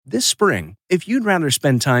This spring, if you'd rather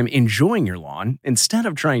spend time enjoying your lawn instead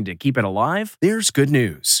of trying to keep it alive, there's good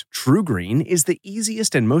news. TruGreen is the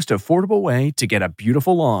easiest and most affordable way to get a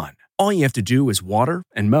beautiful lawn. All you have to do is water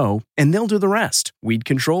and mow, and they'll do the rest. Weed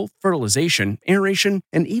control, fertilization, aeration,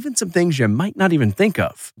 and even some things you might not even think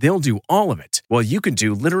of. They'll do all of it, while you can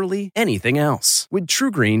do literally anything else. With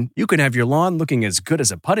TruGreen, you can have your lawn looking as good as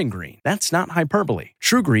a putting green. That's not hyperbole.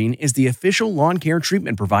 TruGreen is the official lawn care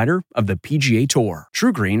treatment provider of the PGA Tour.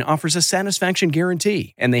 TruGreen offers a satisfaction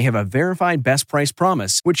guarantee, and they have a verified best price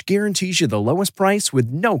promise, which guarantees you the lowest price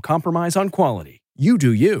with no compromise on quality. You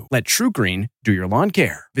do you. Let TruGreen do your lawn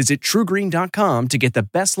care. Visit TruGreen.com to get the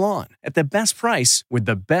best lawn at the best price with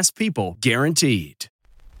the best people guaranteed.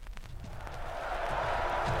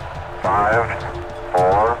 5,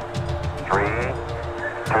 4, 3,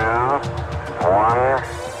 2, 1,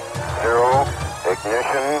 0,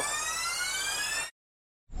 ignition.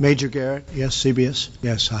 Major Garrett, yes, CBS,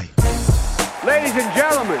 yes, hi. Ladies and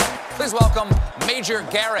gentlemen, please welcome Major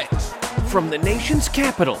Garrett. From the nation's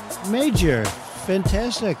capital. Major,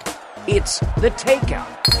 fantastic. It's The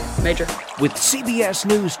Takeout. Major. With CBS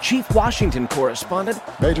News Chief Washington Correspondent.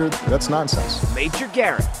 Major, that's nonsense. Major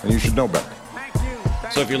Garrett. And you should know better.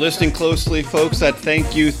 So if you're listening closely, folks, that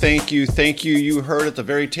thank you you heard at the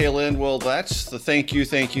very tail end, well, that's the thank you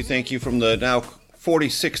from the now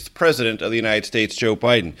 46th President of the United States, Joe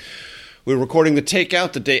Biden. We're recording The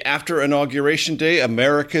Takeout the day after Inauguration Day,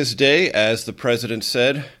 America's Day, as the President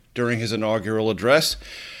said during his inaugural address.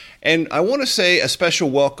 And I want to say a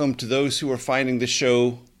special welcome to those who are finding the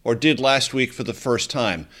show, or did last week for the first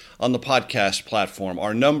time, on the podcast platform.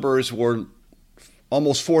 Our numbers were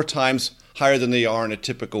almost 4 times higher than they are in a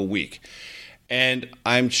typical week. And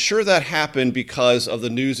I'm sure that happened because of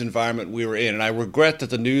the news environment we were in. And I regret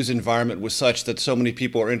that the news environment was such that so many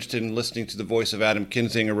people are interested in listening to the voice of Adam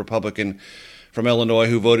Kinzinger, a Republican from Illinois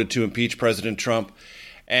who voted to impeach President Trump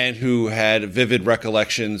and who had vivid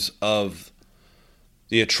recollections of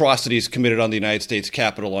the atrocities committed on the United States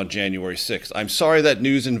Capitol on January 6th. I'm sorry that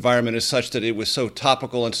news environment is such that it was so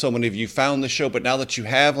topical and so many of you found the show, but now that you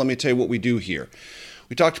have, let me tell you what we do here.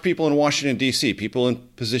 We talk to people in Washington, D.C., people in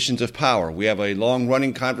positions of power. We have a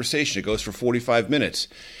long-running conversation. It goes for 45 minutes.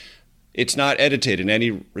 It's not edited in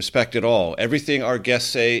any respect at all. Everything our guests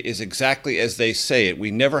say is exactly as they say it.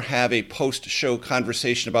 We never have a post-show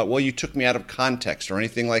conversation about, well, you took me out of context or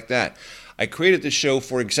anything like that. I created this show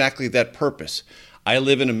for exactly that purpose. I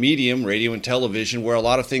live in a medium, radio and television, where a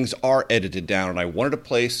lot of things are edited down, and I wanted a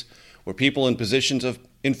place where people in positions of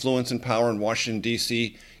influence and power in Washington,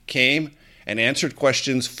 D.C. came and answered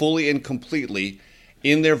questions fully and completely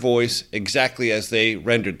in their voice exactly as they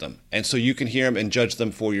rendered them. And so you can hear them and judge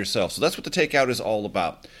them for yourself. So that's what The Takeout is all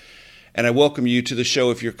about. And I welcome you to the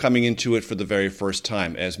show if you're coming into it for the very first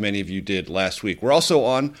time, as many of you did last week. We're also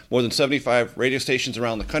on more than 75 radio stations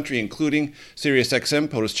around the country, including SiriusXM,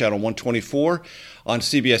 POTUS Channel 124, on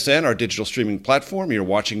CBSN, our digital streaming platform. You're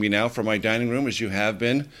watching me now from my dining room, as you have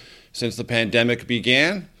been since the pandemic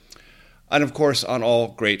began. And, of course, on all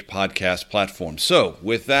great podcast platforms. So,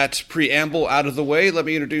 with that preamble out of the way, let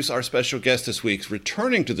me introduce our special guest this week.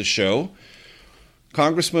 Returning to the show,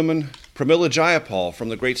 Congresswoman Pramila Jayapal from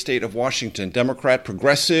the great state of Washington, Democrat,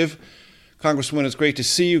 progressive. Congresswoman, it's great to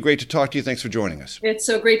see you. Great to talk to you. Thanks for joining us. It's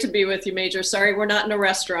so great to be with you, Major. Sorry, we're not in a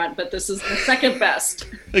restaurant, but this is the second best.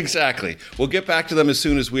 Exactly. We'll get back to them as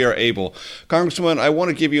soon as we are able. Congresswoman, I want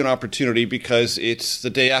to give you an opportunity because it's the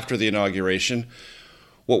day after the inauguration.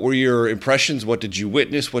 What were your impressions? What did you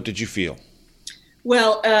witness? What did you feel?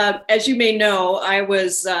 Well, as you may know, I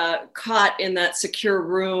was caught in that secure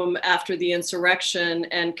room after the insurrection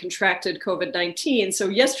and contracted COVID-19. So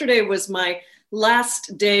yesterday was my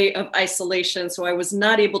last day of isolation, so I was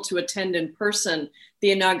not able to attend in person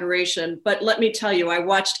the inauguration. But let me tell you, I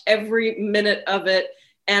watched every minute of it,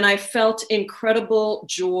 and I felt incredible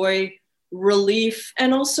joy, relief,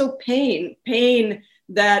 and also pain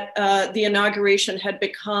that the inauguration had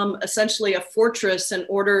become essentially a fortress in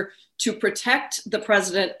order to protect the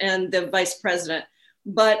president and the vice president.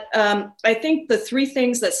 But I think the 3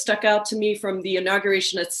 things that stuck out to me from the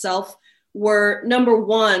inauguration itself were, number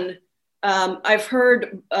one, I've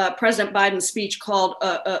heard President Biden's speech called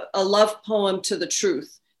a love poem to the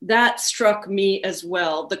truth. That struck me as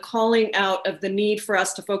well, the calling out of the need for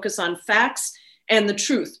us to focus on facts and the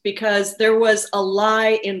truth, because there was a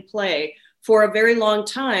lie in play for a very long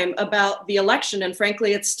time about the election. And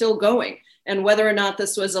frankly, it's still going. And whether or not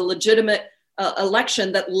this was a legitimate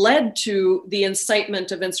election that led to the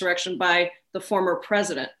incitement of insurrection by the former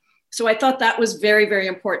president. So I thought that was very, very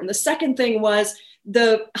important. The second thing was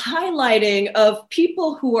the highlighting of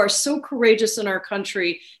people who are so courageous in our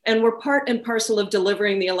country and were part and parcel of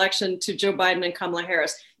delivering the election to Joe Biden and Kamala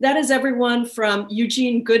Harris. That is everyone from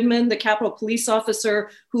Eugene Goodman, the Capitol Police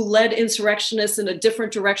officer who led insurrectionists in a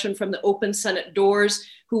different direction from the open Senate doors,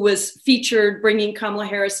 who was featured bringing Kamala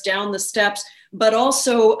Harris down the steps, but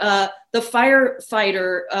also the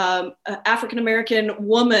firefighter, African-American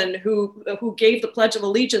woman who gave the Pledge of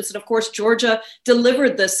Allegiance. And of course, Georgia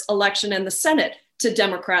delivered this election in the Senate to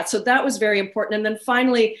Democrats. So that was very important. And then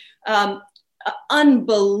finally,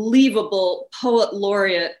 unbelievable poet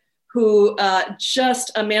laureate who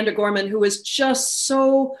Amanda Gorman, who is just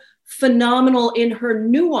so phenomenal in her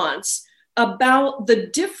nuance about the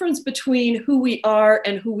difference between who we are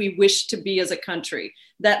and who we wish to be as a country,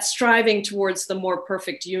 that striving towards the more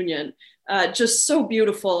perfect union. Just so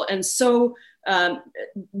beautiful and so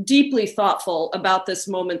deeply thoughtful about this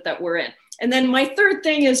moment that we're in. And then my third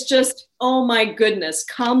thing is just, oh my goodness,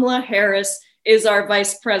 Kamala Harris is our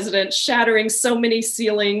vice president, shattering so many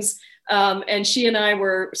ceilings. And she and I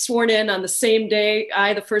were sworn in on the same day.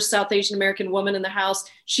 I, the first South Asian American woman in the House,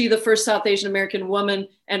 she, the first South Asian American woman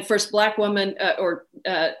and first Black woman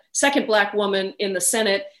second Black woman in the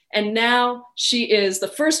Senate. And now she is the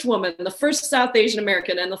first woman, the first South Asian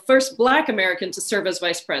American and the first Black American to serve as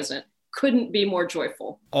vice president. Couldn't be more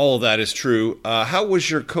joyful. All of that is true. How was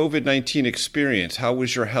your COVID-19 experience? How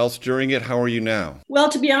was your health during it? How are you now? Well,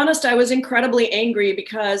 to be honest, I was incredibly angry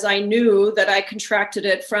because I knew that I contracted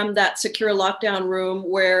it from that secure lockdown room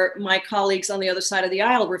where my colleagues on the other side of the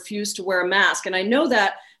aisle refused to wear a mask. And I know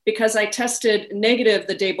that because I tested negative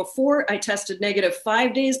the day before, I tested negative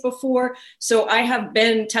 5 days before. So I have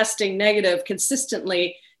been testing negative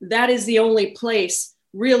consistently. That is the only place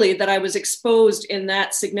really that I was exposed in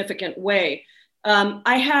that significant way.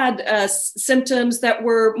 I had symptoms that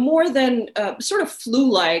were more than sort of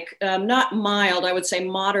flu-like, not mild, I would say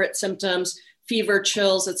moderate symptoms, fever,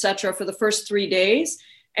 chills, etc. for the first 3 days.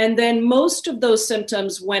 And then most of those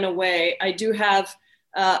symptoms went away. I do have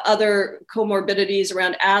other comorbidities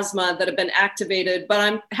around asthma that have been activated, but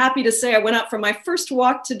I'm happy to say I went out for my first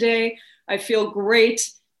walk today. I feel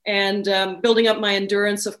great. And building up my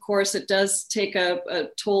endurance, of course, it does take a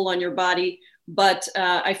toll on your body, but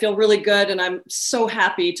I feel really good and I'm so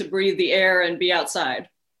happy to breathe the air and be outside.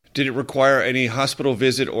 Did it require any hospital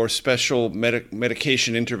visit or special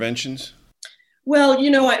medication interventions? Well,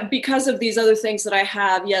 because of these other things that I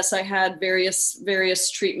have, yes, I had various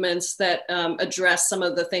treatments that address some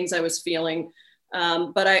of the things I was feeling.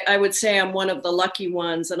 But I would say I'm one of the lucky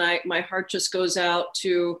ones, and my heart just goes out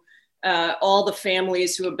to all the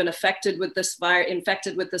families who have been infected with this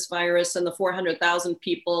virus, and the 400,000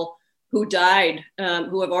 people who died,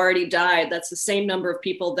 who have already died. That's the same number of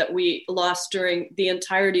people that we lost during the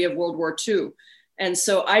entirety of World War II. And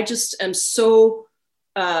so I just am so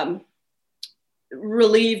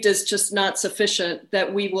relieved is just not sufficient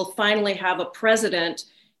that we will finally have a president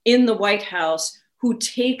in the White House who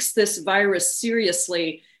takes this virus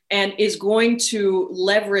seriously and is going to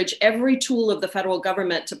leverage every tool of the federal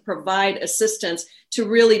government to provide assistance to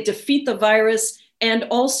really defeat the virus and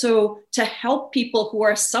also to help people who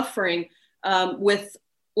are suffering with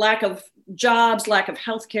lack of jobs, lack of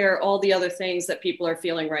healthcare, all the other things that people are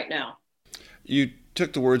feeling right now. You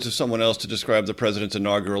took the words of someone else to describe the president's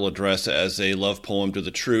inaugural address as a love poem to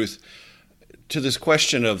the truth. To this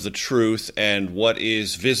question of the truth and what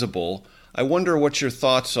is visible, I wonder what your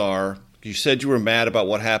thoughts are. You said you were mad about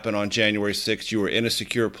what happened on January 6th. You were in a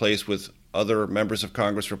secure place with other members of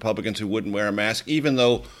Congress, Republicans who wouldn't wear a mask, even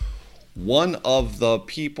though one of the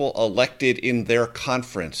people elected in their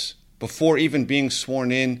conference, before even being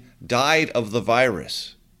sworn in, died of the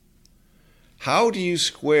virus. How do you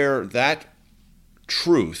square that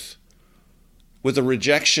truth with a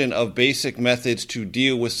rejection of basic methods to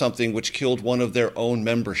deal with something which killed one of their own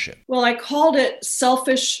membership? Well, I called it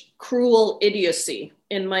selfish, cruel idiocy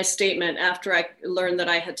in my statement after I learned that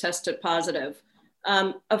I had tested positive.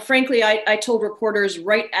 Frankly, I told reporters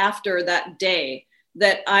right after that day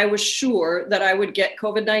that I was sure that I would get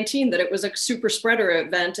COVID-19, that it was a super spreader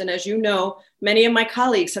event. And as you know, many of my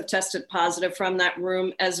colleagues have tested positive from that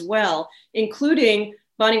room as well, including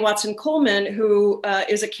Bonnie Watson-Coleman, who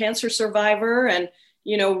is a cancer survivor and,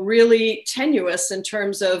 really tenuous in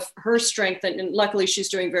terms of her strength. And luckily she's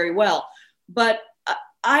doing very well. But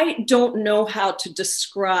I don't know how to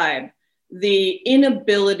describe the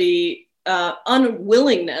inability,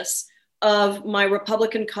 unwillingness of my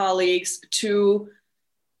Republican colleagues to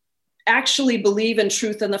actually believe in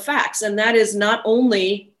truth and the facts. And that is not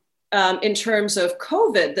only in terms of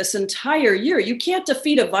COVID this entire year. You can't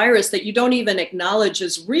defeat a virus that you don't even acknowledge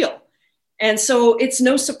is real. And so it's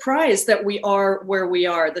no surprise that we are where we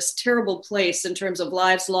are, this terrible place in terms of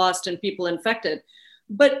lives lost and people infected.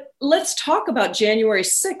 But let's talk about January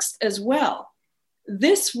 6th as well.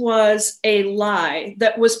 This was a lie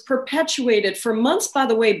that was perpetuated for months, by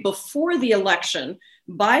the way, before the election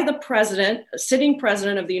by the president, sitting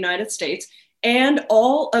president of the United States, and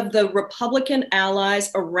all of the Republican allies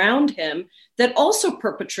around him that also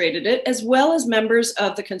perpetrated it, as well as members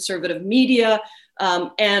of the conservative media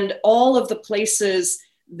and all of the places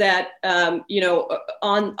that,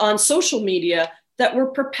 on social media that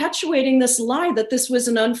were perpetuating this lie that this was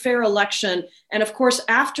an unfair election. And of course,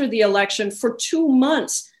 after the election, for 2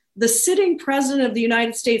 months, the sitting president of the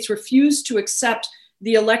United States refused to accept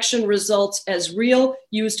the election results as real,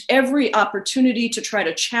 used every opportunity to try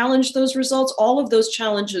to challenge those results. All of those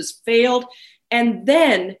challenges failed, and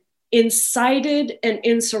then incited an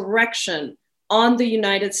insurrection on the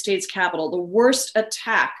United States Capitol, the worst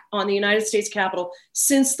attack on the United States Capitol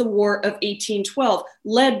since the War of 1812,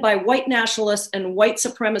 led by white nationalists and white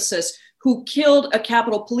supremacists who killed a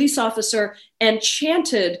Capitol police officer and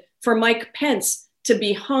chanted for Mike Pence to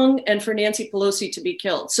be hung and for Nancy Pelosi to be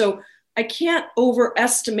killed. So I can't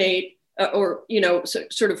overestimate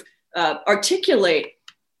articulate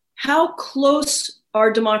how close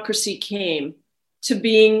our democracy came to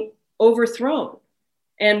being overthrown.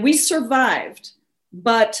 And we survived,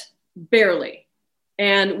 but barely.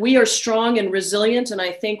 And we are strong and resilient. And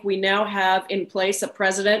I think we now have in place a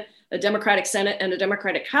president, a Democratic Senate, and a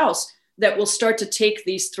Democratic House that will start to take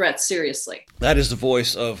these threats seriously. That is the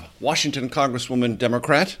voice of Washington Congresswoman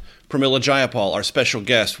Democrat Pramila Jayapal, our special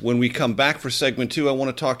guest. When we come back for segment 2, I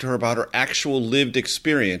want to talk to her about her actual lived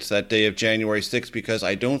experience that day of January 6th, because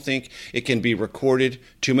I don't think it can be recorded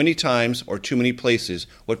too many times or too many places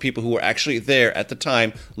what people who were actually there at the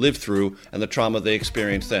time lived through and the trauma they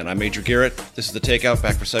experienced then. I'm Major Garrett. This is The Takeout.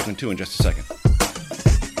 Back for segment 2 in just a second.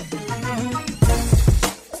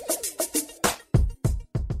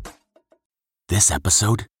 This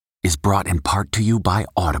episode is brought in part to you by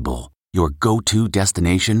Audible, your go-to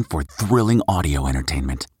destination for thrilling audio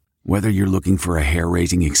entertainment. Whether you're looking for a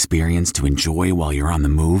hair-raising experience to enjoy while you're on the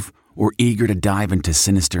move or eager to dive into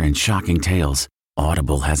sinister and shocking tales,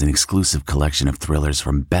 Audible has an exclusive collection of thrillers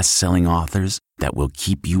from best-selling authors that will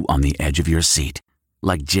keep you on the edge of your seat.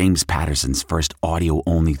 Like James Patterson's first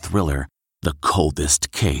audio-only thriller, The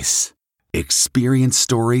Coldest Case. Experience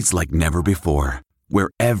stories like never before, where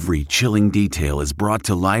every chilling detail is brought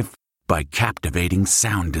to life by captivating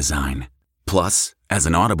sound design. Plus, as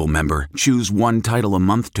an Audible member, choose one title a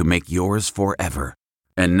month to make yours forever.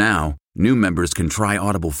 And now, new members can try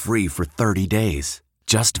Audible free for 30 days.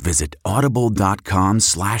 Just visit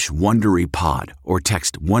audible.com/WonderyPod or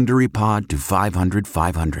text WonderyPod to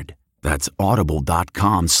 500-500. That's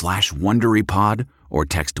audible.com/WonderyPod or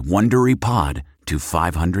text WonderyPod to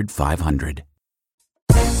 500-500.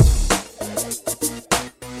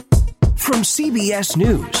 From CBS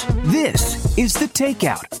News, this is The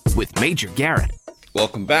Takeout with Major Garrett.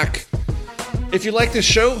 Welcome back. If you like this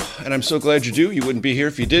show, and I'm so glad you do, you wouldn't be here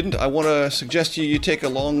if you didn't, I want to suggest you take a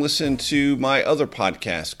long listen to my other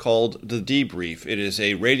podcast called The Debrief. It is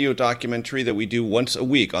a radio documentary that we do once a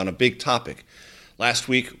week on a big topic. Last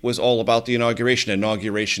week was all about the inauguration,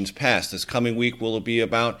 inaugurations past. This coming week will be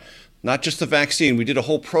about not just the vaccine. We did a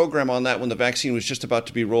whole program on that when the vaccine was just about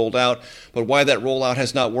to be rolled out, but why that rollout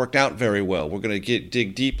has not worked out very well. We're going to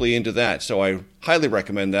dig deeply into that. So I highly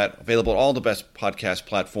recommend that. Available on all the best podcast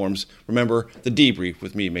platforms. Remember, The Debrief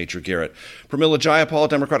with me, Major Garrett. Pramila Jayapal,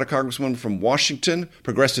 Democratic Congresswoman from Washington,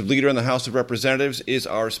 progressive leader in the House of Representatives, is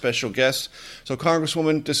our special guest. So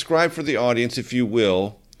Congresswoman, describe for the audience, if you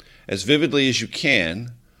will, as vividly as you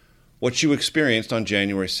can, what you experienced on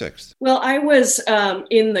January 6th. Well, I was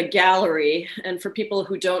in the gallery, and for people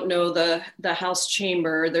who don't know the House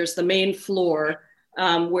chamber, there's the main floor,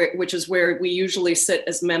 which is where we usually sit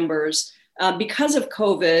as members. Because of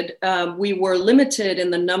COVID, we were limited in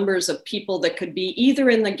the numbers of people that could be either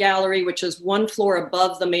in the gallery, which is one floor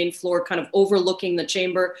above the main floor, kind of overlooking the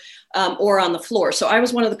chamber, or on the floor. So I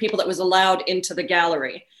was one of the people that was allowed into the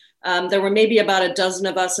gallery. There were maybe about a dozen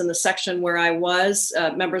of us in the section where I was,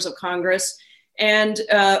 members of Congress. And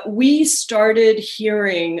we started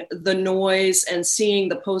hearing the noise and seeing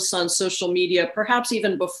the posts on social media, perhaps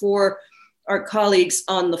even before our colleagues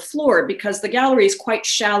on the floor, because the gallery is quite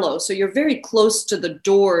shallow. So you're very close to the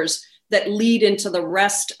doors that lead into the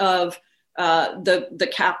rest of the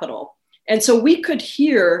Capitol. And so we could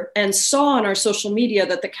hear and saw on our social media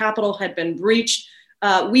that the Capitol had been breached.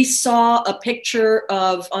 We saw a picture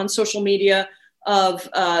on social media of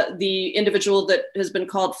the individual that has been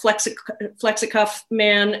called Flexicuff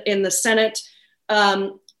Man in the Senate.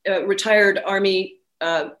 retired Army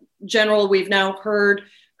general we've now heard,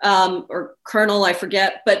 or colonel, I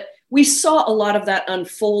forget, but we saw a lot of that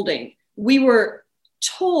unfolding. We were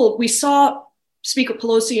told, we saw Speaker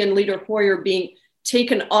Pelosi and Leader Hoyer being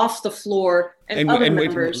taken off the floor and other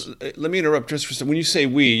members. Let me interrupt just for a second. When you say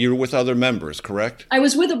we, you're with other members, correct? I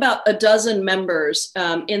was with about a dozen members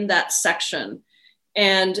in that section.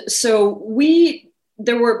 And so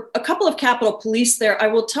there were a couple of Capitol Police there. I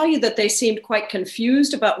will tell you that they seemed quite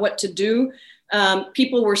confused about what to do.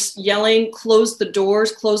 People were yelling, close the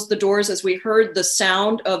doors, as we heard the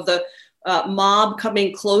sound of the mob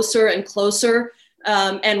coming closer and closer.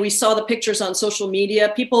 And we saw the pictures on social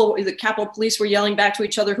media. The Capitol Police were yelling back to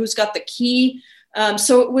each other, who's got the key?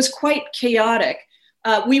 So it was quite chaotic.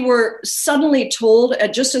 We were suddenly told,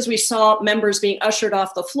 just as we saw members being ushered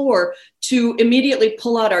off the floor, to immediately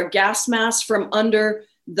pull out our gas masks from under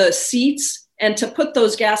the seats and to put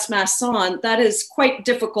those gas masks on. That is quite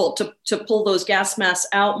difficult to pull those gas masks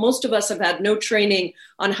out. Most of us have had no training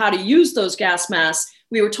on how to use those gas masks.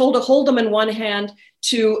 We were told to hold them in one hand,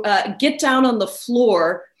 to get down on the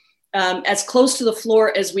floor, as close to the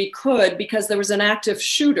floor as we could, because there was an active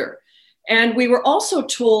shooter. And we were also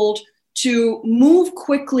told to move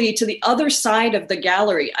quickly to the other side of the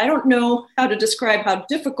gallery. I don't know how to describe how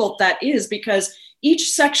difficult that is, because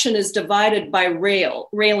each section is divided by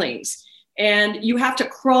railings, and you have to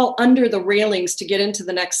crawl under the railings to get into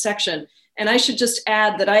the next section. And I should just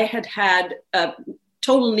add that I had a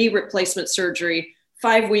total knee replacement surgery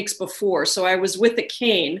 5 weeks before. So I was with a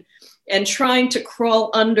cane and trying to crawl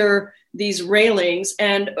under these railings.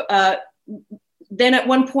 And then at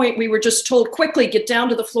one point we were just told, quickly, get down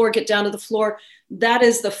to the floor. That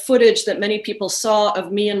is the footage that many people saw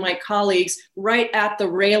of me and my colleagues right at the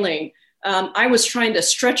railing. I was trying to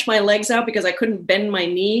stretch my legs out because I couldn't bend my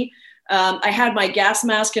knee. I had my gas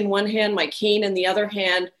mask in one hand, my cane in the other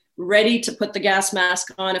hand, ready to put the gas mask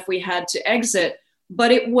on if we had to exit.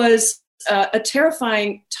 But it was a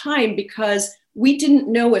terrifying time because we didn't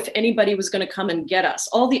know if anybody was going to come and get us.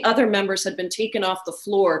 All the other members had been taken off the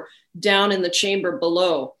floor down in the chamber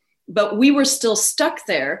below, but we were still stuck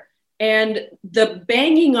there. And the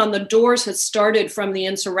banging on the doors had started from the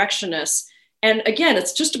insurrectionists. And again,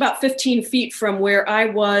 it's just about 15 feet from where I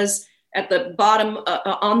was at the bottom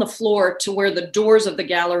on the floor to where the doors of the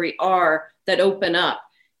gallery are that open up.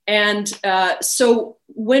 And so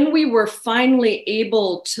when we were finally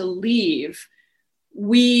able to leave,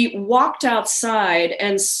 we walked outside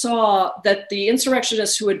and saw that the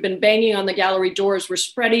insurrectionists who had been banging on the gallery doors were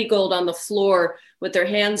spread eagled on the floor with their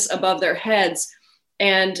hands above their heads,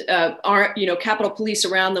 and Capitol Police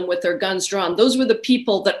around them with their guns drawn. Those were the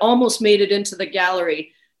people that almost made it into the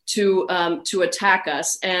gallery to attack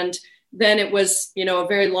us. And then it was, a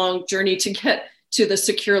very long journey to get to the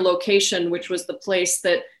secure location, which was the place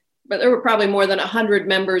but there were probably more than 100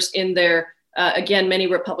 members in there. Again, many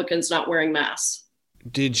Republicans not wearing masks.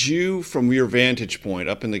 Did you, from your vantage point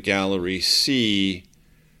up in the gallery, see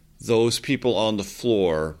those people on the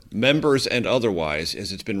floor, members and otherwise,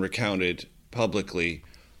 as it's been recounted publicly,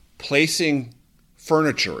 placing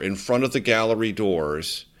furniture in front of the gallery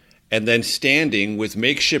doors and then standing with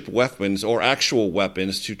makeshift weapons or actual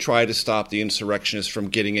weapons to try to stop the insurrectionists from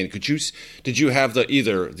getting in? Did you have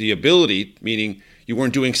either the ability, meaning you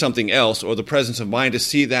weren't doing something else, or the presence of mind to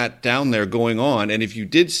see that down there going on? And if you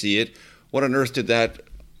did see it, what on earth did that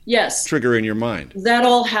trigger in your mind? That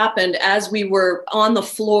all happened as we were on the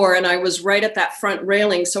floor, and I was right at that front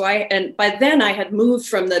railing. And by then I had moved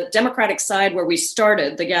from the Democratic side where we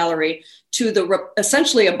started the gallery to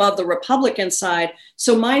essentially above the Republican side.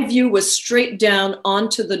 So my view was straight down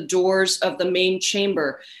onto the doors of the main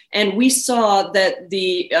chamber. And we saw that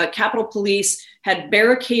the Capitol Police had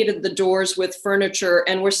barricaded the doors with furniture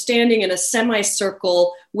and were standing in a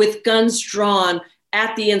semicircle with guns drawn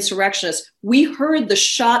at the insurrectionists. We heard the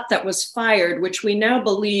shot that was fired, which we now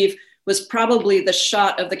believe was probably the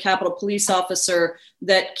shot of the Capitol Police officer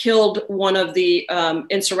that killed one of the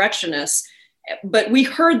insurrectionists. But we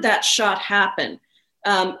heard that shot happen.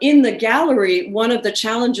 In the gallery, one of the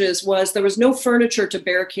challenges was there was no furniture to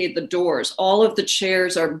barricade the doors. All of the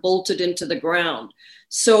chairs are bolted into the ground.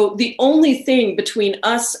 So the only thing between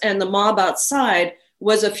us and the mob outside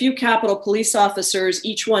was a few Capitol Police officers,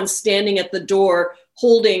 each one standing at the door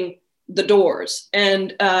holding the doors.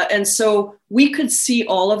 And so we could see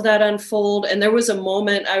all of that unfold. And there was a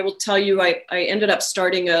moment, I will tell you, I ended up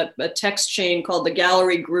starting a text chain called the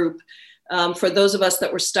Gallery Group for those of us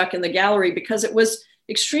that were stuck in the gallery, because it was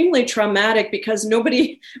extremely traumatic because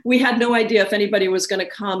we had no idea if anybody was going to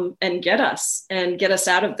come and get us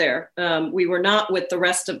out of there. We were not with the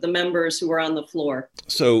rest of the members who were on the floor.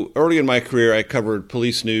 So early in my career, I covered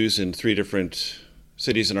police news in 3 different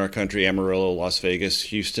cities in our country, Amarillo, Las Vegas,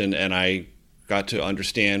 Houston, and I got to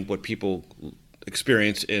understand what people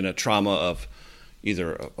experience in a trauma of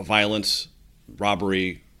either a violence,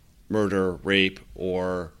 robbery, murder, rape,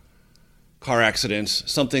 or car accidents,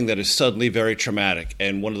 something that is suddenly very traumatic.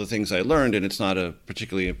 And one of the things I learned, and it's not a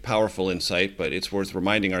particularly powerful insight, but it's worth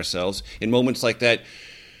reminding ourselves, in moments like that,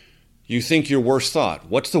 you think your worst thought.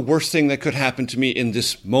 What's the worst thing that could happen to me in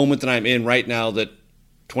this moment that I'm in right now that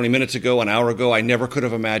 20 minutes ago, an hour ago, I never could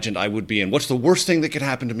have imagined I would be in? What's the worst thing that could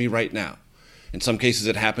happen to me right now? In some cases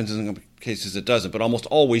it happens, in some cases it doesn't. But almost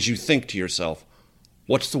always you think to yourself,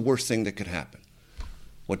 what's the worst thing that could happen?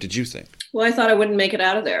 What did you think? Well, I thought I wouldn't make it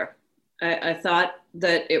out of there. I thought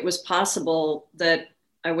that it was possible that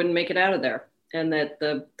I wouldn't make it out of there, and that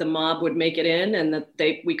the mob would make it in, and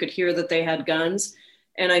that we could hear that they had guns.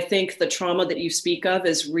 And I think the trauma that you speak of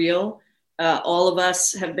is real. All of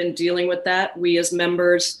us have been dealing with that. We as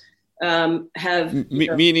members have...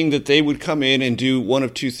 Meaning that they would come in and do one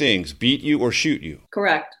of 2 things, beat you or shoot you.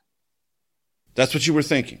 Correct. That's what you were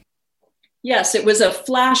thinking. Yes, it was a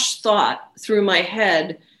flash thought through my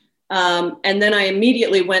head. And then I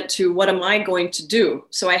immediately went to, what am I going to do?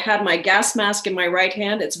 So I had my gas mask in my right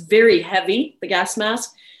hand. It's very heavy, the gas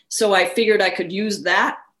mask. So I figured I could use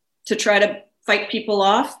that to try to fight people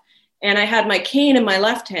off. And I had my cane in my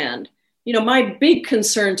left hand. You know, my big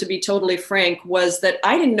concern, to be totally frank, was that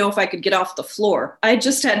I didn't know if I could get off the floor. I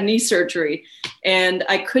just had knee surgery and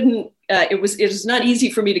I couldn't, it was not easy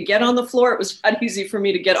for me to get on the floor. It was not easy for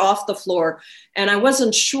me to get off the floor. And I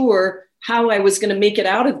wasn't sure how I was going to make it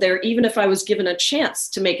out of there, even if I was given a chance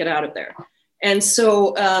to make it out of there. And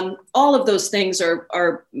so all of those things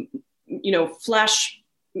are, you know, flash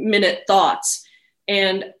minute thoughts.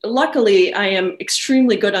 And luckily I am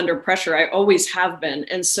extremely good under pressure. I always have been.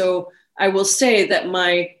 And so I will say that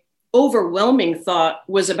my overwhelming thought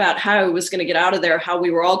was about how I was going to get out of there, how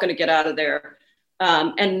we were all going to get out of there,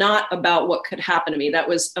 and not about what could happen to me. That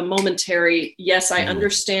was a momentary, yes, I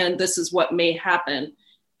understand this is what may happen.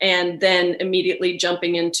 And then immediately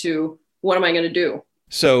jumping into, what am I going to do?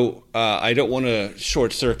 So I don't want to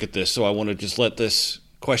short circuit this, so I want to just let this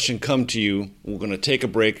question come to you. We're going to take a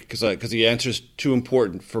break because the answer is too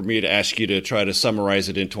important for me to ask you to try to summarize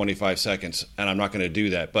it in 25 seconds, and I'm not going to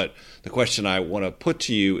do that. But the question I want to put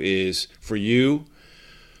to you is, for you,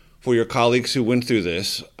 for your colleagues who went through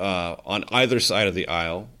this on either side of the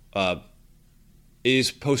aisle,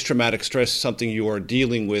 is post-traumatic stress something you are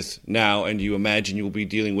dealing with now and you imagine you will be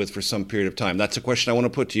dealing with for some period of time? That's a question I want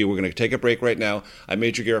to put to you. We're going to take a break right now. I'm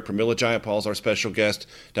Major Garrett. Pramila Jayapal is our special guest,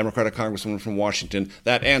 Democratic Congresswoman from Washington.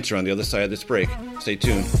 That answer on the other side of this break. Stay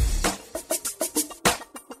tuned.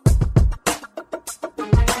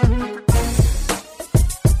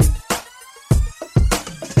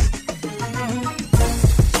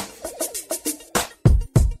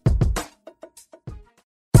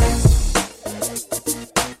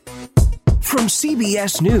 From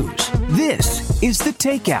CBS News, this is The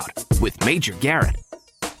Takeout with Major Garrett.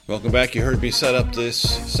 Welcome back. You heard me set up this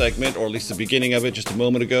segment, or at least the beginning of it, just a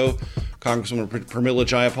moment ago. Congresswoman Pramila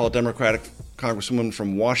Jayapal, Democratic Congresswoman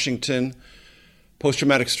from Washington.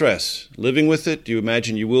 Post-traumatic stress, living with it? Do you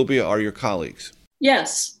imagine you will be, or are your colleagues?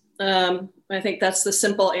 Yes. I think that's the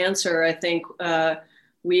simple answer. I think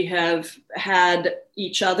we have had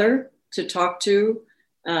each other to talk to.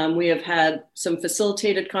 We have had some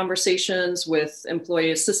facilitated conversations with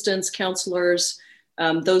employee assistance counselors.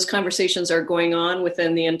 Those conversations are going on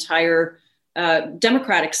within the entire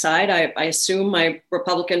Democratic side. I assume my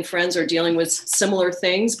Republican friends are dealing with similar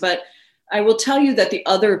things, but I will tell you that the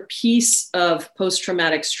other piece of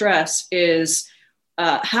post-traumatic stress is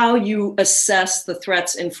how you assess the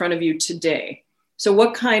threats in front of you today. So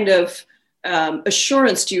what kind of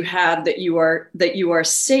assurance do you have that you are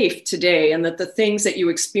safe today, and that the things that you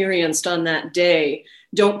experienced on that day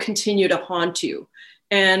don't continue to haunt you?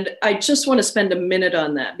 And I just want to spend a minute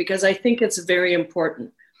on that because I think it's very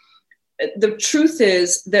important. The truth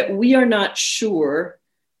is that we are not sure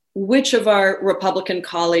which of our Republican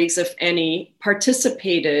colleagues, if any,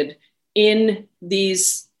 participated in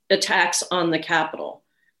these attacks on the Capitol.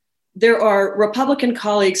 There are Republican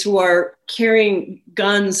colleagues who are carrying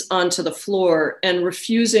guns onto the floor and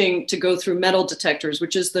refusing to go through metal detectors,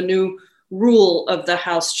 which is the new rule of the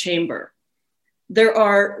House chamber. There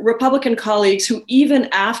are Republican colleagues who, even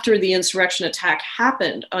after the insurrection attack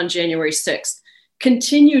happened on January 6th,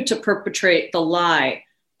 continue to perpetrate the lie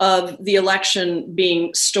of the election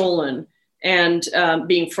being stolen and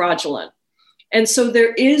being fraudulent. And so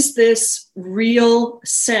there is this real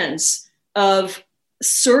sense of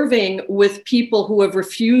serving with people who have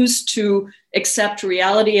refused to accept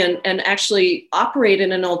reality and actually operate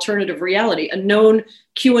in an alternative reality. A known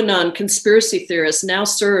QAnon conspiracy theorist now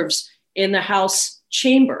serves in the House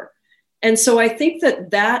chamber. And so I think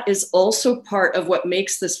that that is also part of what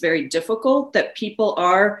makes this very difficult, that people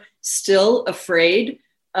are still afraid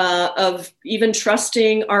of even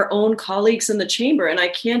trusting our own colleagues in the chamber. And I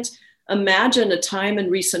can't imagine a time in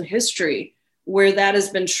recent history where that has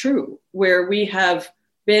been true, where we have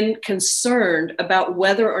been concerned about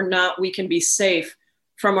whether or not we can be safe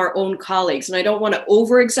from our own colleagues. And I don't want to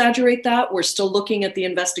over exaggerate that. We're still looking at the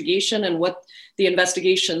investigation and what the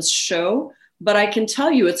investigations show. But I can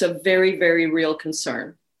tell you it's a very, very real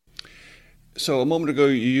concern. So a moment ago,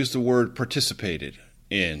 you used the word participated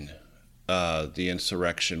in the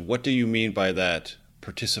insurrection. What do you mean by that,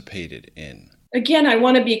 participated in? Again, I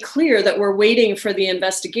want to be clear that we're waiting for the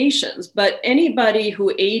investigations, but anybody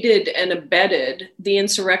who aided and abetted the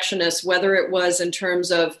insurrectionists, whether it was in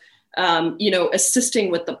terms of, assisting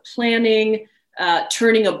with the planning,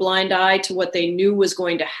 turning a blind eye to what they knew was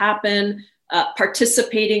going to happen,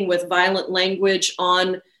 participating with violent language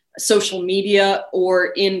on social media or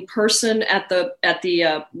in person at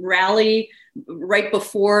the rally right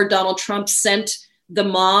before Donald Trump sent the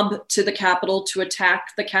mob to the Capitol to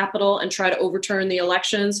attack the Capitol and try to overturn the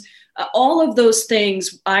elections. All of those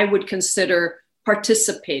things I would consider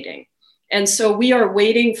participating. And so we are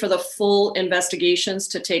waiting for the full investigations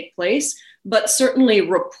to take place, but certainly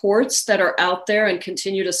reports that are out there and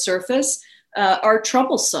continue to surface are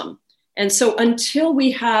troublesome. And so until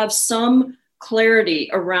we have some clarity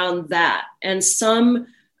around that and some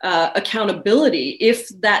accountability, if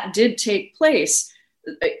that did take place,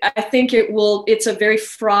 I think it's a very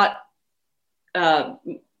fraught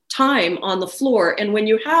time on the floor. And when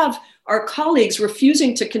you have our colleagues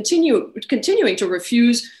refusing to continuing to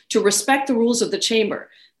refuse to respect the rules of the chamber,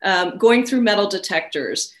 going through metal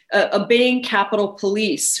detectors, obeying Capitol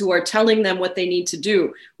Police who are telling them what they need to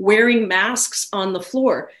do, wearing masks on the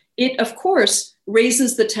floor, it of course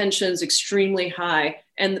raises the tensions extremely high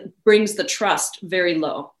and brings the trust very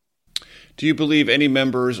low. Do you believe any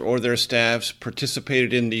members or their staffs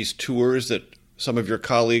participated in these tours that some of your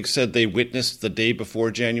colleagues said they witnessed the day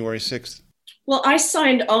before January 6th? Well, I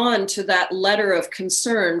signed on to that letter of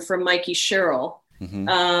concern from Mikey Sherrill.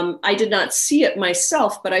 Mm-hmm. I did not see it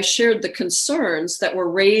myself, but I shared the concerns that were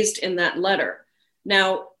raised in that letter.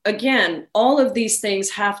 Now, again, all of these things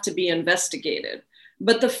have to be investigated.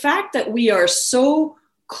 But the fact that we are so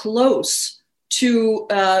close to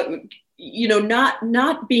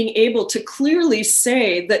not being able to clearly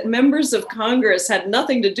say that members of Congress had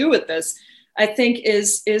nothing to do with this, I think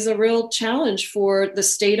is a real challenge for the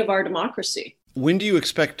state of our democracy. When do you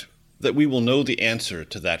expect that we will know the answer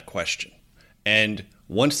to that question? And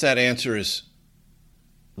once that answer is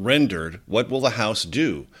rendered, what will the House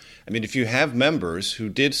do? I mean, if you have members who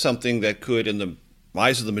did something that could, in the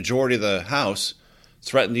eyes of the majority of the House,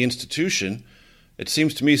 threaten the institution, it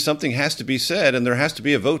seems to me something has to be said and there has to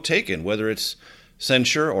be a vote taken, whether it's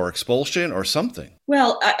censure or expulsion or something.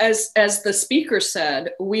 Well, as the Speaker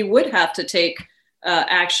said, we would have to take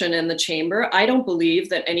action in the chamber. I don't believe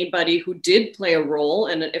that anybody who did play a role,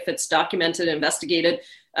 and if it's documented, investigated,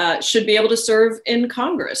 should be able to serve in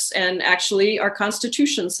Congress. And actually, our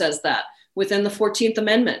Constitution says that within the 14th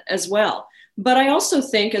Amendment as well. But I also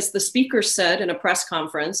think, as the Speaker said in a press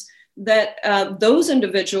conference, that those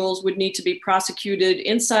individuals would need to be prosecuted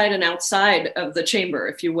inside and outside of the chamber,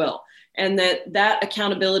 if you will, and that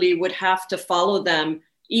accountability would have to follow them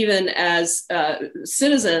even as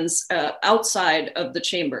citizens outside of the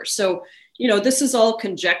chamber. So, this is all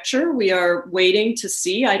conjecture. We are waiting to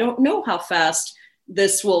see. I don't know how fast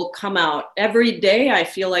this will come out. Every day, I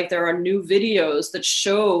feel like there are new videos that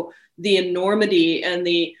show the enormity and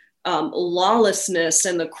the lawlessness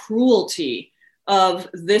and the cruelty of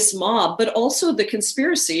this mob, but also the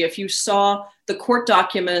conspiracy. If you saw the court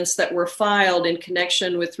documents that were filed in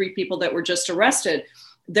connection with 3 people that were just arrested,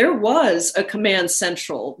 there was a command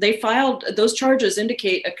central. They filed, those charges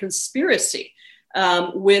indicate a conspiracy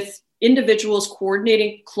with individuals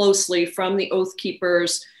coordinating closely from the Oath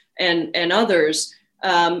Keepers and others,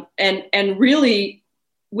 and really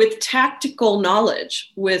with tactical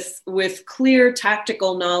knowledge, with clear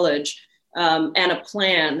tactical knowledge and a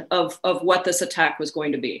plan of what this attack was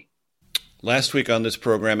going to be. Last week on this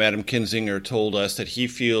program, Adam Kinzinger told us that he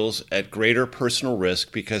feels at greater personal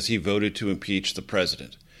risk because he voted to impeach the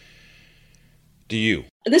president. Do you?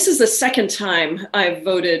 This is the second time I've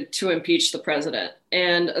voted to impeach the president.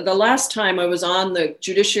 And the last time I was on the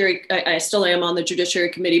Judiciary, I still am on the Judiciary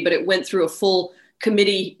Committee, but it went through a full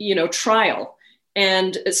committee, trial.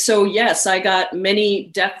 And so, yes, I got many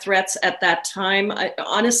death threats at that time.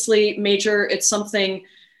 Honestly, Major, it's something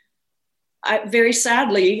very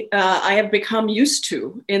sadly, I have become used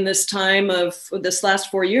to in this time of this last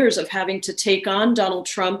 4 years of having to take on Donald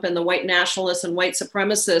Trump and the white nationalists and white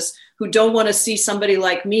supremacists who don't want to see somebody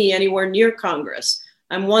like me anywhere near Congress.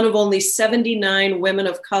 I'm one of only 79 women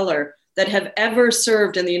of color that have ever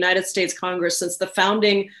served in the United States Congress since the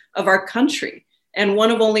founding of our country, and one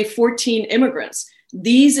of only 14 immigrants.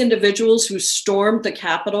 These individuals who stormed the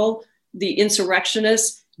Capitol, the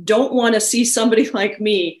insurrectionists, don't want to see somebody like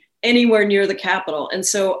me anywhere near the Capitol. And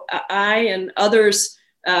so I and others,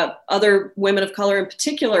 other women of color in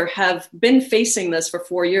particular, have been facing this for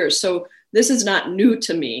 4 years. So this is not new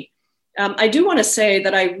to me. I do want to say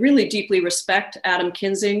that I really deeply respect Adam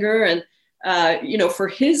Kinzinger and, for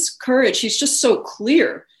his courage. He's just so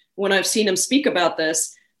clear when I've seen him speak about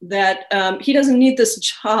this, that he doesn't need this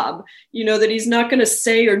job, that he's not going to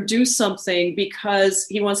say or do something because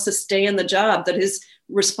he wants to stay in the job, that his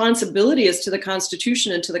responsibility is to the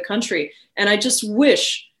Constitution and to the country. And I just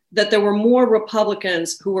wish that there were more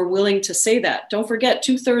Republicans who were willing to say that. Don't forget,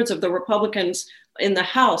 2/3 of the Republicans in the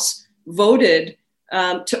House voted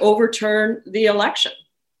to overturn the election.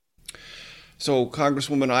 So,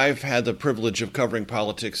 Congresswoman, I've had the privilege of covering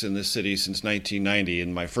politics in this city since 1990,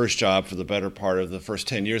 and my first job for the better part of the first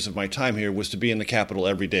 10 years of my time here was to be in the Capitol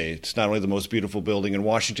every day. It's not only the most beautiful building in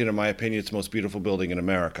Washington, in my opinion, it's the most beautiful building in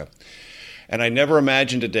America. And I never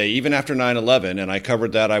imagined a day, even after 9/11, and I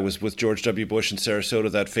covered that. I was with George W. Bush in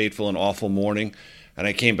Sarasota that fateful and awful morning, and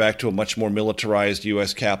I came back to a much more militarized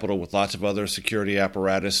U.S. Capitol with lots of other security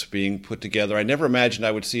apparatus being put together. I never imagined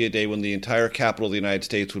I would see a day when the entire Capitol of the United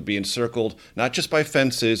States would be encircled, not just by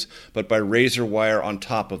fences, but by razor wire on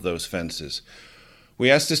top of those fences.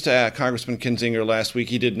 We asked this to Congressman Kinzinger last week.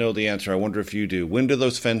 He didn't know the answer. I wonder if you do. When do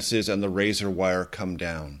those fences and the razor wire come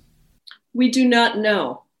down? We do not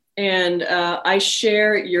know. And I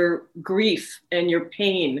share your grief and your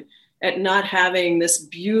pain at not having this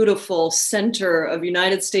beautiful center of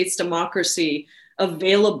United States democracy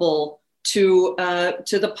available to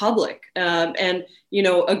the public. And,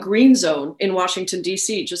 a green zone in Washington,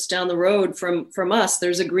 D.C., just down the road from us,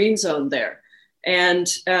 there's a green zone there. And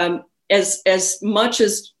as much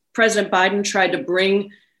as President Biden tried to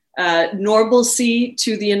bring normalcy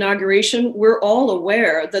to the inauguration, we're all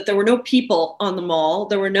aware that there were no people on the mall.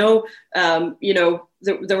 There were no,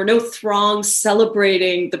 there were no throngs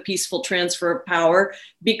celebrating the peaceful transfer of power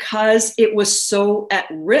because it was so at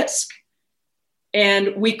risk.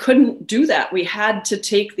 And we couldn't do that. We had to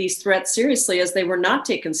take these threats seriously as they were not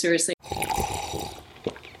taken seriously.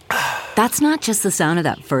 That's not just the sound of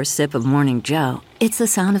that first sip of Morning Joe. It's the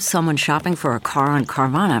sound of someone shopping for a car on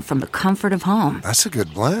Carvana from the comfort of home. That's a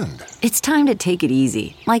good blend. It's time to take it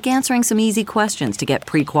easy, like answering some easy questions to get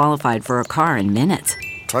pre-qualified for a car in minutes.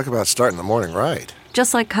 Talk about starting the morning right.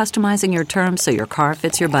 Just like customizing your terms so your car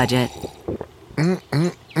fits your budget.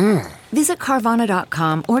 Visit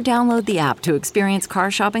Carvana.com or download the app to experience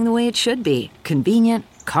car shopping the way it should be. Convenient,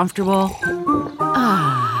 comfortable.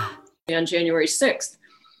 On January 6th.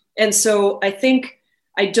 And so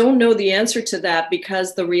I don't know the answer to that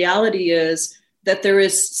because the reality is that there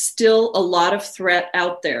is still a lot of threat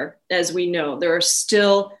out there, as we know. There are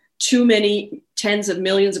still too many tens of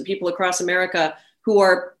millions of people across America who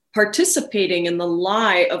are participating in the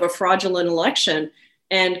lie of a fraudulent election,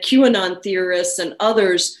 and QAnon theorists and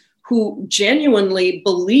others who genuinely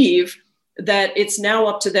believe that it's now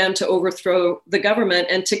up to them to overthrow the government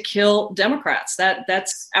and to kill Democrats.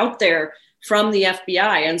 That's out there from the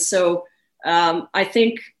FBI. And so I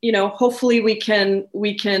think, hopefully we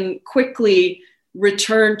can quickly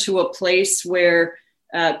return to a place where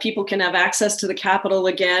people can have access to the Capitol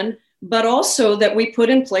again, but also that we put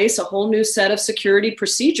in place a whole new set of security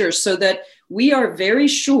procedures so that we are very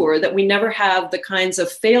sure that we never have the kinds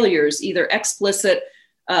of failures, either explicit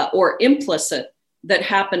or implicit, that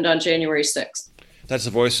happened on January 6th. That's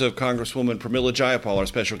the voice of Congresswoman Pramila Jayapal, our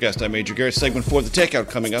special guest. I'm Major Garrett. Segment 4 of The Takeout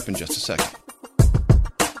coming up in just a second.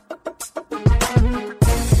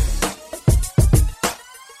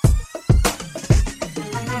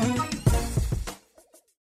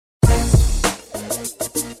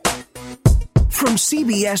 From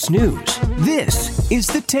CBS News, this is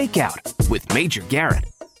The Takeout with Major Garrett.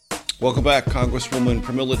 Welcome back. Congresswoman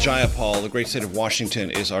Pramila Jayapal, the great state of Washington,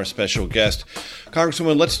 is our special guest.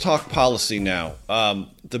 Congresswoman, let's talk policy now.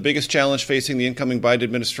 The biggest challenge facing the incoming Biden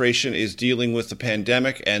administration is dealing with the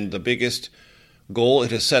pandemic, and the biggest goal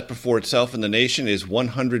it has set before itself and the nation is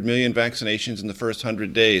 100 million vaccinations in the first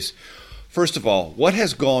 100 days. First of all, what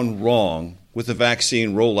has gone wrong with the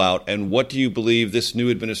vaccine rollout, and what do you believe this new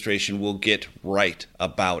administration will get right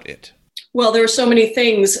about it? Well, there are so many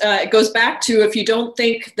things. It goes back to, if you don't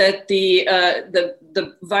think that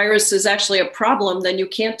the virus is actually a problem, then you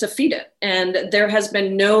can't defeat it. And there has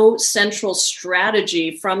been no central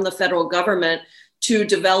strategy from the federal government to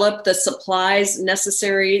develop the supplies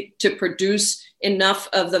necessary to produce enough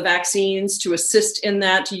of the vaccines, to assist in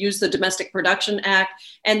that, to use the Domestic Production Act,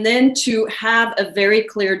 and then to have a very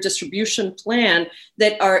clear distribution plan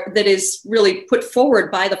that is really put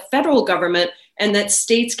forward by the federal government, and that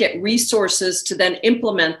states get resources to then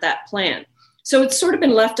implement that plan. So it's sort of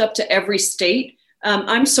been left up to every state.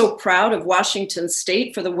 I'm so proud of Washington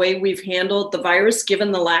State for the way we've handled the virus,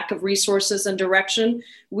 given the lack of resources and direction.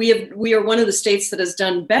 We are one of the states that has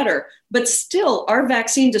done better, but still our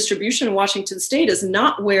vaccine distribution in Washington State is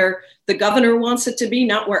not where the governor wants it to be,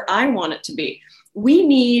 not where I want it to be. We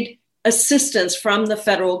need assistance from the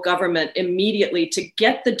federal government immediately to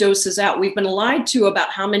get the doses out. We've been lied to about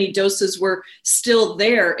how many doses were still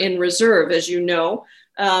there in reserve, as you know,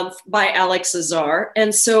 by Alex Azar.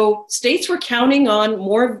 And so states were counting on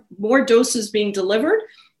more doses being delivered.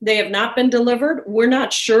 They have not been delivered. We're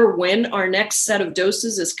not sure when our next set of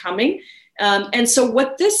doses is coming. And so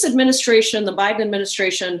what this administration, the Biden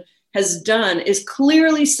administration, has done is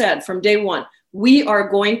clearly said from day one, we are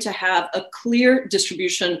going to have a clear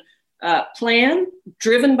distribution plan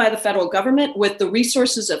driven by the federal government with the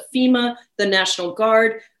resources of FEMA, the National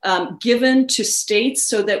Guard, given to states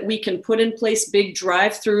so that we can put in place big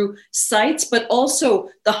drive-through sites, but also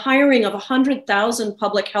the hiring of 100,000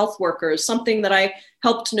 public health workers, something that I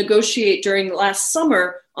helped negotiate during last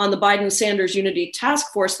summer on the Biden-Sanders Unity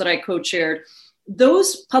Task Force that I co-chaired.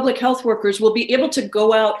 Those public health workers will be able to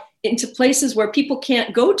go out into places where people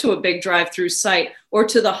can't go to a big drive-through site or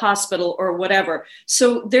to the hospital or whatever.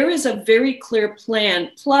 So there is a very clear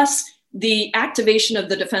plan, plus the activation of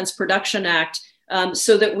the Defense Production Act,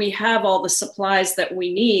 so that we have all the supplies that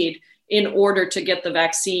we need in order to get the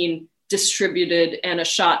vaccine distributed and a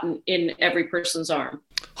shot in every person's arm.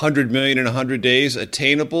 100 million in 100 days,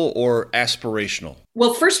 attainable or aspirational?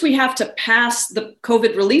 Well, first we have to pass the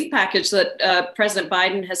COVID relief package that President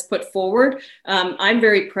Biden has put forward. I'm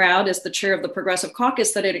very proud as the chair of the Progressive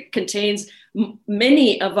Caucus that it contains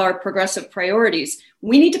many of our progressive priorities.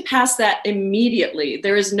 We need to pass that immediately.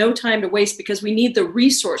 There is no time to waste because we need the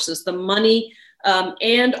resources, the money,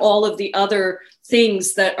 and all of the other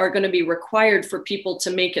things that are going to be required for people to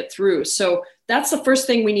make it through. So that's the first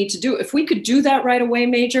thing we need to do. If we could do that right away,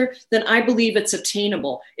 Major, then I believe it's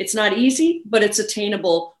attainable. It's not easy, but it's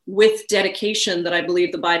attainable with dedication that I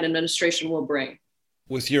believe the Biden administration will bring.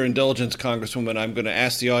 With your indulgence, Congresswoman, I'm going to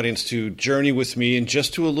ask the audience to journey with me and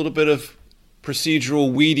just do a little bit of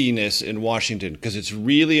procedural weediness in Washington, because it's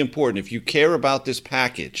really important. If you care about this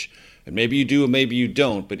package, and maybe you do and maybe you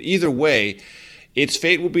don't, but either way, its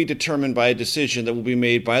fate will be determined by a decision that will be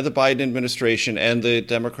made by the Biden administration and the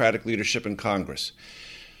Democratic leadership in Congress.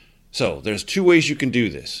 So there's two ways you can do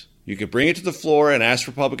this. You could bring it to the floor and ask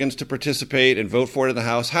Republicans to participate and vote for it in the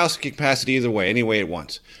House. House can pass it either way, any way it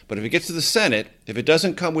wants. But if it gets to the Senate, if it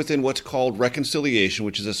doesn't come within what's called reconciliation,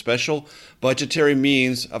 which is a special budgetary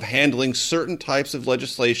means of handling certain types of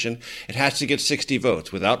legislation, it has to get 60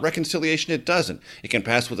 votes. Without reconciliation, it doesn't. It can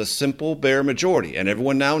pass with a simple bare majority. And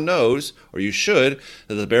everyone now knows, or you should,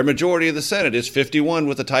 that the bare majority of the Senate is 51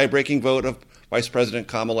 with a tie-breaking vote of Vice President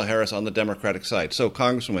Kamala Harris on the Democratic side. So,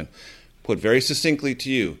 Congresswoman, put very succinctly to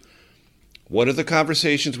you, what are the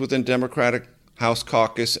conversations within Democratic House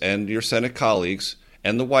caucus and your Senate colleagues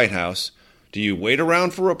and the White House? Do you wait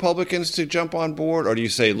around for Republicans to jump on board? Or do you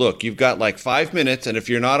say, look, you've got like 5 minutes, and if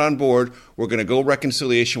you're not on board, we're going to go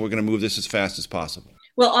reconciliation. We're going to move this as fast as possible?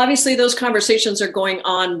 Well, obviously, those conversations are going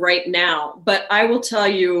on right now. But I will tell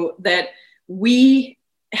you that we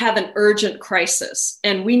have an urgent crisis,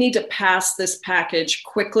 and we need to pass this package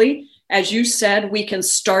quickly. As you said, we can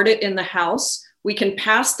start it in the House. We can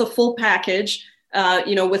pass the full package,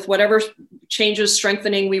 with whatever changes,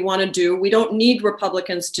 strengthening we want to do. We don't need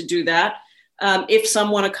Republicans to do that. If some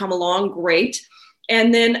want to come along, great.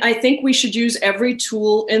 And then I think we should use every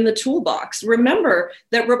tool in the toolbox. Remember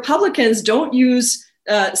that Republicans don't use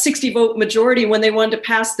 60 vote majority when they wanted to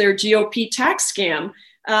pass their GOP tax scam.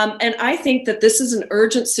 And I think that this is an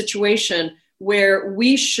urgent situation where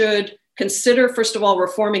we should consider, first of all,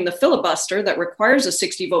 reforming the filibuster that requires a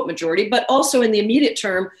 60 vote majority, but also in the immediate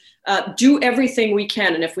term, do everything we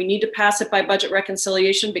can. And if we need to pass it by budget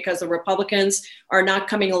reconciliation because the Republicans are not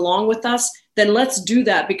coming along with us, then let's do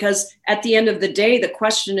that. Because at the end of the day, the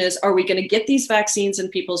question is, are we going to get these vaccines in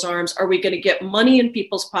people's arms? Are we going to get money in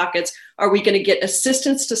people's pockets? Are we going to get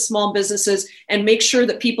assistance to small businesses and make sure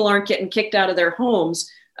that people aren't getting kicked out of their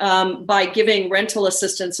homes by giving rental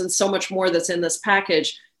assistance and so much more that's in this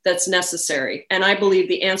package that's necessary? And I believe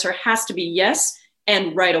the answer has to be yes,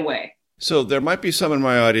 and right away. So there might be some in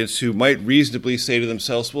my audience who might reasonably say to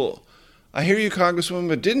themselves, well, I hear you, Congresswoman,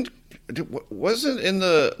 but wasn't in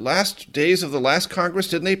the last days of the last Congress,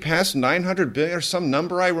 didn't they pass $900 billion or some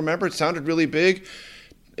number? I remember it sounded really big.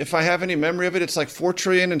 If I have any memory of it, it's like $4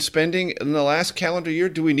 trillion in spending in the last calendar year.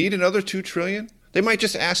 Do we need another $2 trillion? They might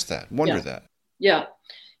just ask that, wonder that. Yeah.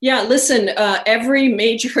 Listen, every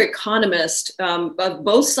major economist of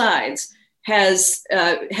both sides has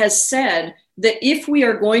said that if we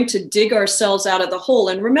are going to dig ourselves out of the hole,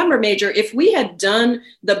 and remember, Major, if we had done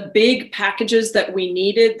the big packages that we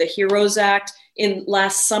needed, the HEROES Act in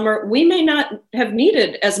last summer, we may not have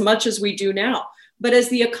needed as much as we do now. But as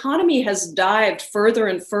the economy has dived further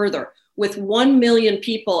and further, with 1 million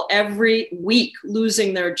people every week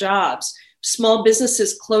losing their jobs, small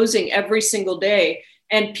businesses closing every single day,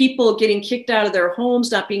 and people getting kicked out of their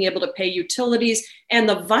homes, not being able to pay utilities, and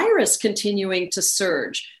the virus continuing to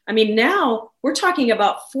surge. I mean, now we're talking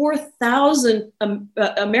about 4,000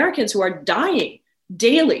 Americans who are dying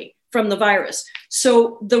daily from the virus.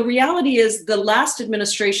 So the reality is the last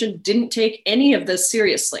administration didn't take any of this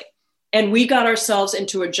seriously. And we got ourselves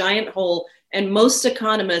into a giant hole. And most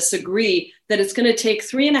economists agree that it's going to take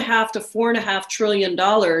 $3.5 to $4.5 trillion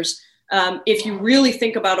if you really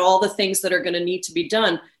think about all the things that are going to need to be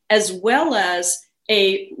done, as well as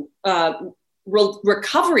a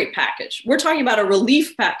recovery package. We're talking about a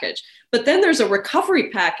relief package, but then there's a recovery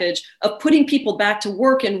package of putting people back to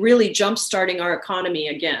work and really jumpstarting our economy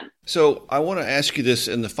again. So I want to ask you this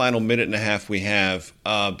in the final minute and a half we have,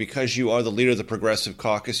 because you are the leader of the Progressive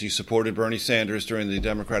Caucus. You supported Bernie Sanders during the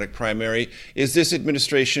Democratic primary. Is this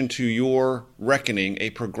administration, to your reckoning, a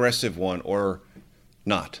progressive one or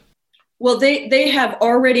not? Well, they have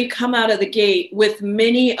already come out of the gate with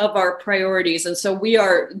many of our priorities. And so we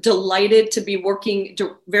are delighted to be working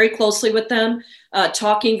very closely with them,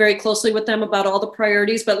 talking very closely with them about all the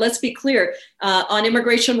priorities. But let's be clear, on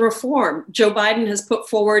immigration reform, Joe Biden has put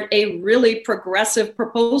forward a really progressive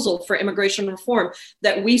proposal for immigration reform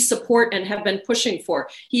that we support and have been pushing for.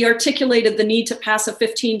 He articulated the need to pass a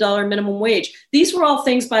 $15 minimum wage. These were all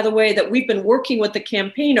things, by the way, that we've been working with the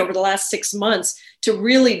campaign over the last 6 months to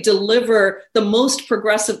really deliver the most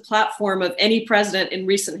progressive platform of any president in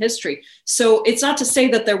recent history. So it's not to say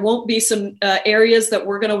that there won't be some areas that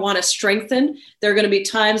we're going to want to strengthen. There are going to be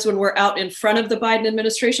times when we're out in front of the Biden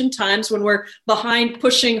administration, times when we're behind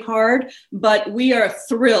pushing hard, but we are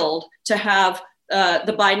thrilled to have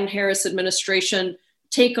the Biden-Harris administration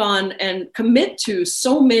take on and commit to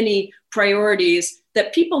so many priorities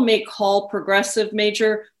that people may call progressive,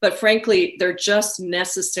 Major, but frankly, they're just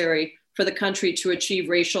necessary for the country to achieve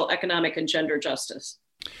racial, economic, and gender justice.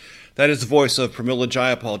 That is the voice of Pramila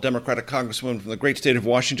Jayapal, Democratic Congresswoman from the great state of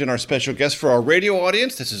Washington, our special guest for our radio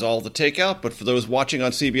audience. This is all the Takeout, but for those watching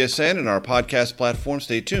on CBSN and our podcast platform,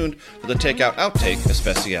 stay tuned for the Takeout Outtake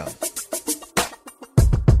Especial.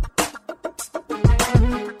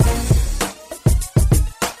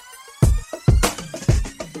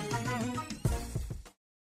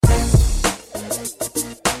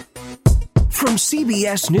 From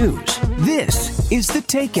CBS News, this is The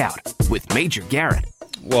Takeout with Major Garrett.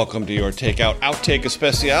 Welcome to your Takeout Outtake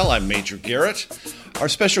Especial. I'm Major Garrett. Our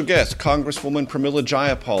special guest, Congresswoman Pramila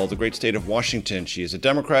Jayapal, the great state of Washington. She is a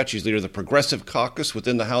Democrat. She's leader of the Progressive Caucus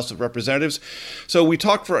within the House of Representatives. So we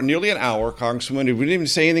talked for nearly an hour, Congresswoman. We didn't even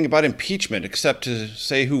say anything about impeachment except to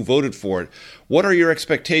say who voted for it. What are your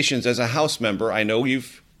expectations as a House member? I know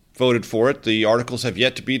you've voted for it. The articles have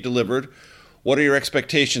yet to be delivered. What are your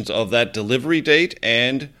expectations of that delivery date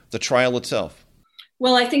and the trial itself?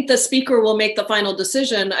 Well, I think the speaker will make the final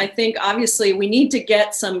decision. I think obviously we need to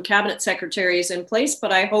get some cabinet secretaries in place,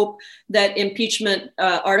 but I hope that impeachment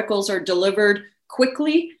articles are delivered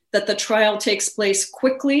quickly, that the trial takes place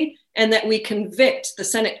quickly, and that the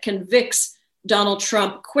Senate convicts Donald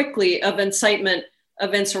Trump quickly of incitement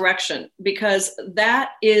of insurrection, because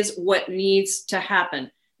that is what needs to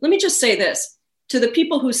happen. Let me just say this. To the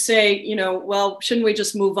people who say, well, shouldn't we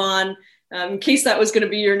just move on? In case that was going to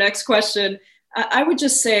be your next question, I would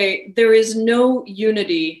just say there is no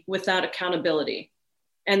unity without accountability,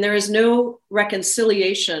 and there is no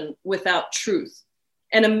reconciliation without truth.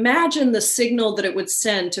 And imagine the signal that it would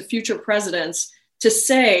send to future presidents to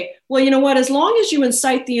say, well, you know what, as long as you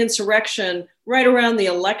incite the insurrection right around the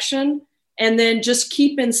election and then just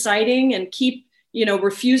keep inciting and keep,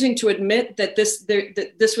 refusing to admit that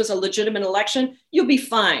this was a legitimate election, you'll be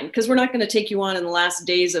fine, because we're not going to take you on in the last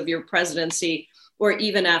days of your presidency or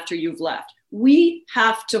even after you've left. We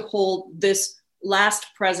have to hold this last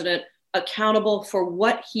president accountable for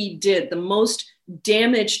what he did, the most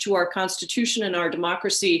damage to our Constitution and our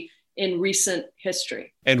democracy in recent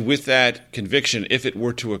history. And with that conviction, if it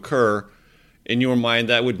were to occur, in your mind,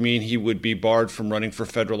 that would mean he would be barred from running for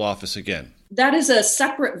federal office again. That is a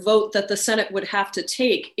separate vote that the Senate would have to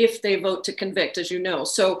take if they vote to convict, as you know.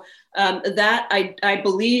 So that I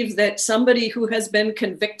believe that somebody who has been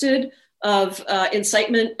convicted of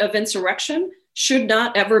incitement of insurrection should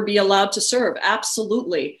not ever be allowed to serve.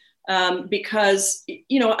 Absolutely. Because,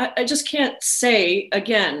 I just can't say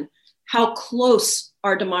again how close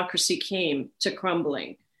our democracy came to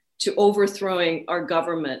crumbling, to overthrowing our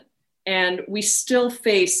government. And we still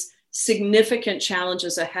face significant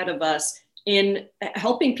challenges ahead of us in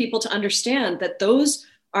helping people to understand that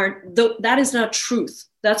that is not truth.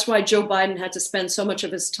 That's why Joe Biden had to spend so much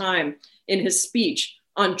of his time in his speech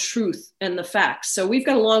on truth and the facts. So we've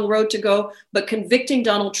got a long road to go, but convicting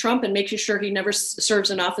Donald Trump and making sure he never serves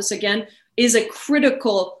in office again is a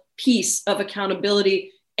critical piece of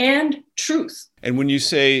accountability and truth. And when you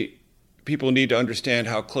say people need to understand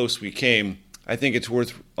how close we came, I think it's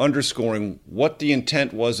worth underscoring what the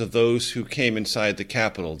intent was of those who came inside the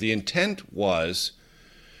Capitol. The intent was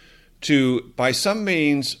to, by some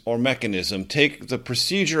means or mechanism, take the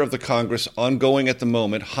procedure of the Congress ongoing at the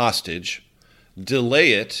moment hostage,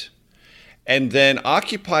 delay it, and then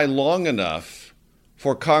occupy long enough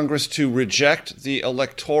for Congress to reject the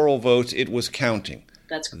electoral votes it was counting.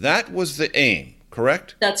 That was the aim,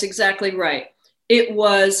 correct? That's exactly right. It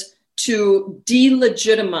was to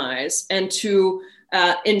delegitimize and to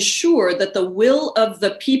ensure that the will of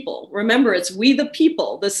the people, remember, it's we the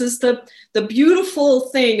people. This is the beautiful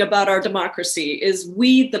thing about our democracy is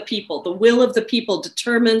we the people. The will of the people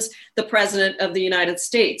determines the president of the United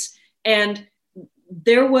States. And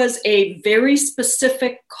there was a very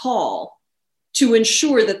specific call to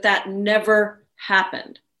ensure that that never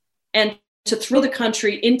happened and to throw the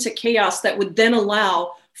country into chaos that would then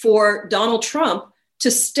allow for Donald Trump to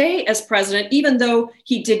stay as president, even though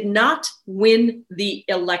he did not win the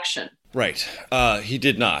election. Right. He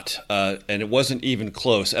did not. And it wasn't even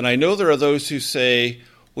close. And I know there are those who say,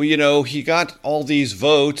 well, he got all these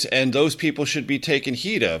votes and those people should be taken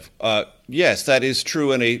heed of. Yes, that is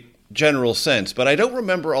true in a general sense. But I don't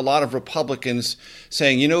remember a lot of Republicans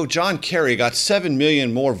saying, John Kerry got 7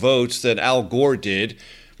 million more votes than Al Gore did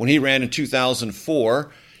when he ran in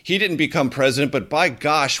 2004. He didn't become president, but by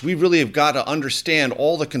gosh, we really have got to understand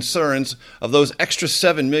all the concerns of those extra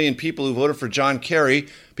 7 million people who voted for John Kerry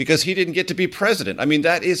because he didn't get to be president. I mean,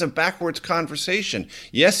 that is a backwards conversation.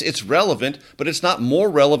 Yes, it's relevant, but it's not more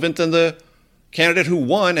relevant than the candidate who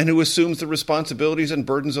won and who assumes the responsibilities and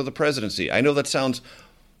burdens of the presidency. I know that sounds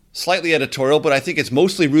slightly editorial, but I think it's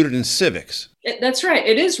mostly rooted in civics. That's right.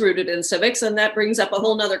 It is rooted in civics. And that brings up a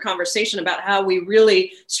whole nother conversation about how we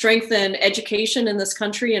really strengthen education in this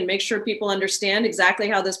country and make sure people understand exactly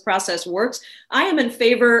how this process works. I am in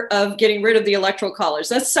favor of getting rid of the Electoral College.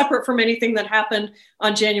 That's separate from anything that happened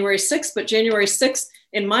on January 6th. But January 6th,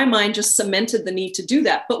 in my mind, just cemented the need to do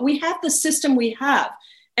that. But we have the system we have.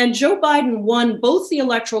 And Joe Biden won both the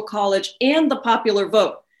Electoral College and the popular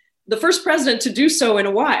vote. The first president to do so in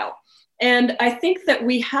a while. And I think that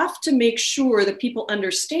we have to make sure that people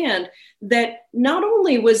understand that not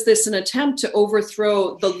only was this an attempt to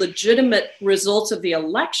overthrow the legitimate results of the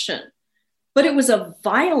election, but it was a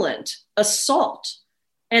violent assault.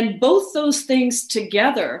 And both those things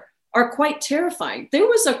together are quite terrifying. There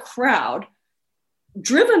was a crowd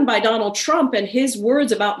driven by Donald Trump and his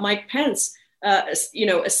words about Mike Pence,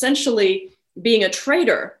 essentially being a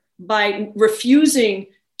traitor by refusing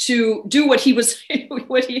to do what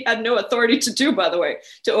he had no authority to do, by the way,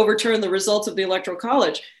 to overturn the results of the Electoral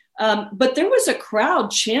College. But there was a crowd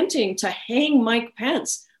chanting to hang Mike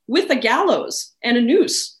Pence with a gallows and a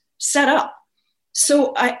noose set up.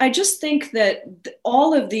 So I just think that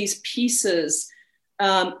all of these pieces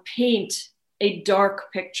paint a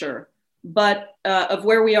dark picture, but of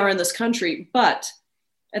where we are in this country. But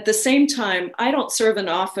at the same time, I don't serve in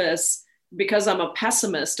office because I'm a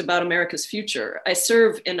pessimist about America's future. I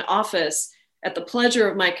serve in office at the pleasure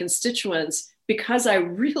of my constituents because I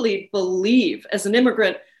really believe, as an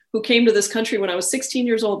immigrant who came to this country when I was 16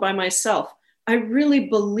 years old by myself, I really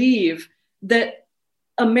believe that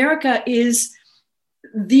America is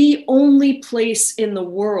the only place in the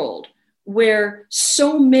world where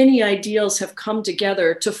so many ideals have come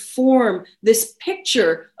together to form this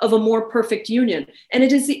picture of a more perfect union. And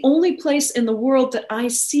it is the only place in the world that I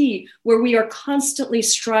see where we are constantly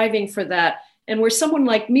striving for that, and where someone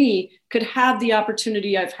like me could have the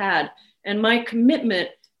opportunity I've had. And my commitment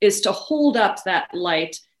is to hold up that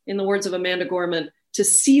light, in the words of Amanda Gorman, to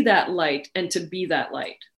see that light and to be that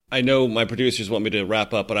light. I know my producers want me to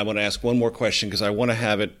wrap up, but I want to ask one more question because I want to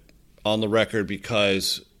have it on the record,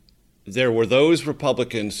 because there were those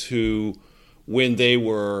Republicans who, when they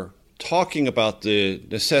were talking about the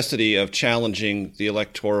necessity of challenging the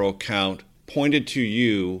electoral count, pointed to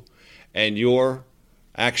you and your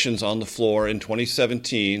actions on the floor in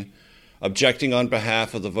 2017, objecting on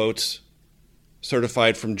behalf of the votes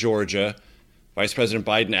certified from Georgia. Vice President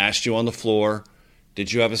Biden asked you on the floor,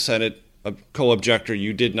 did you have a Senate co-objector?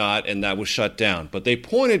 You did not, and that was shut down. But they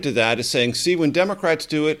pointed to that as saying, see, when Democrats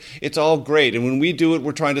do it, it's all great. And when we do it,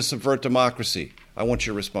 we're trying to subvert democracy. I want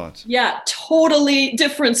your response. Yeah, totally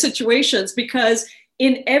different situations, because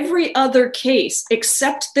in every other case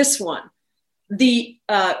except this one, the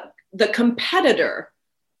competitor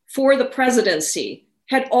for the presidency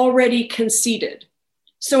had already conceded.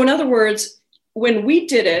 So in other words, when we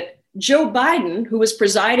did it, Joe Biden, who was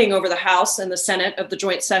presiding over the House and the Senate of the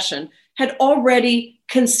joint session, had already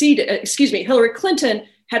conceded, Hillary Clinton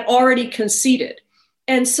had already conceded.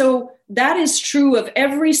 And so that is true of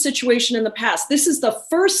every situation in the past. This is the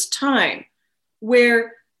first time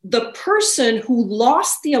where the person who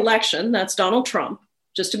lost the election, that's Donald Trump,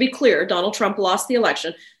 just to be clear, Donald Trump lost the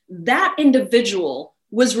election, that individual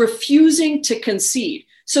was refusing to concede.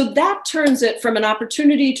 So that turns it from an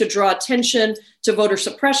opportunity to draw attention to voter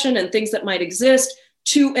suppression and things that might exist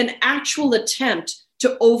to an actual attempt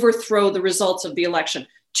to overthrow the results of the election.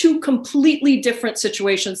 Two completely different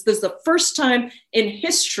situations. This is the first time in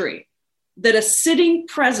history that a sitting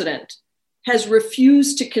president has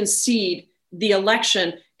refused to concede the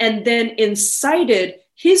election and then incited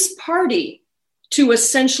his party to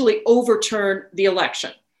essentially overturn the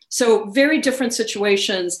election. So very different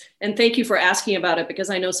situations. And thank you for asking about it, because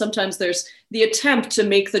I know sometimes there's the attempt to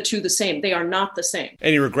make the two the same. They are not the same.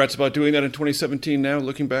 Any regrets about doing that in 2017 now,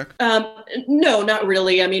 looking back? No, not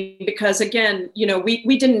really. I mean, because again,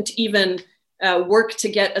 we didn't even work to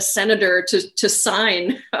get a senator to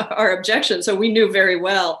sign our objection. So we knew very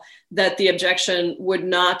well that the objection would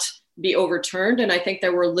not be overturned. And I think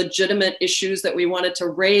there were legitimate issues that we wanted to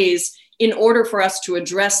raise in order for us to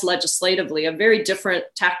address legislatively, a very different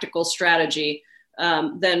tactical strategy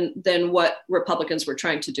than what Republicans were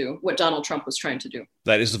trying to do, what Donald Trump was trying to do.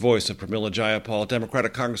 That is the voice of Pramila Jayapal,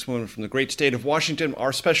 Democratic Congresswoman from the great state of Washington,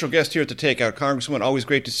 our special guest here at The Takeout. Congresswoman, always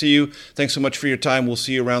great to see you. Thanks so much for your time. We'll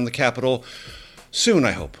see you around the Capitol soon,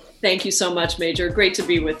 I hope. Thank you so much, Major. Great to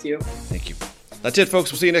be with you. Thank you. That's it,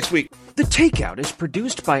 folks. We'll see you next week. The Takeout is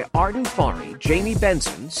produced by Arden Farhi, Jamie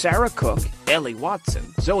Benson, Sarah Cook, Ellie Watson,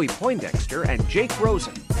 Zoe Poindexter, and Jake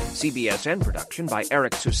Rosen. CBSN production by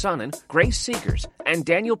Eric Susanen, Grace Seegers, and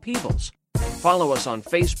Daniel Peebles. Follow us on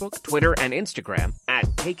Facebook, Twitter, and Instagram at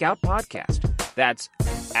Takeout Podcast. That's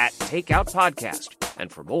at Takeout Podcast.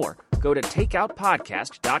 And for more, go to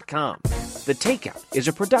takeoutpodcast.com. The Takeout is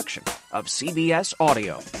a production of CBS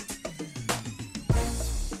Audio.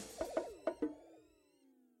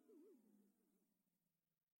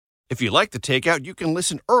 If you like The Takeout, you can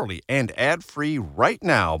listen early and ad-free right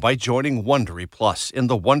now by joining Wondery Plus in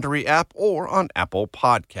the Wondery app or on Apple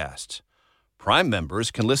Podcasts. Prime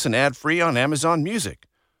members can listen ad-free on Amazon Music.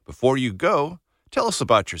 Before you go, tell us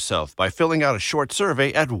about yourself by filling out a short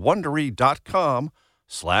survey at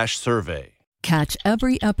Wondery.com/survey. Catch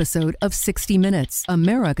every episode of 60 Minutes,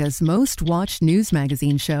 America's most watched news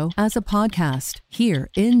magazine show, as a podcast.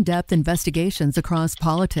 Hear in-depth investigations across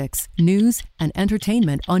politics, news, and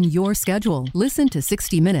entertainment on your schedule. Listen to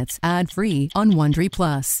 60 Minutes ad-free on Wondery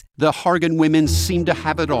Plus. The Hargan women seem to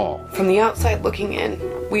have it all. From the outside looking in,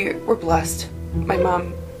 we were blessed. My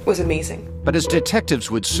mom was amazing. But as detectives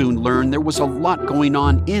would soon learn, there was a lot going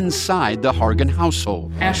on inside the Hargan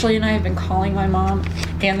household. Ashley and I have been calling my mom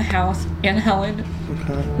and the house and Helen.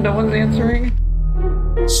 Okay. No one's answering.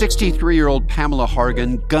 63-year-old Pamela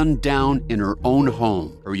Hargan gunned down in her own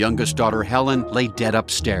home. Her youngest daughter, Helen, lay dead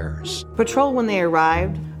upstairs. Patrol, when they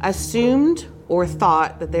arrived, assumed or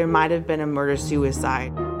thought that there might have been a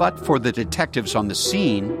murder-suicide. But for the detectives on the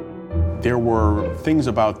scene, there were things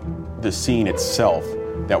about the scene itself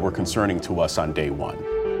that were concerning to us on day one.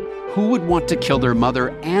 Who would want to kill their mother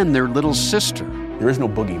and their little sister? There is no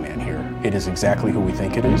boogeyman here. It is exactly who we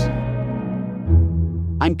think it is.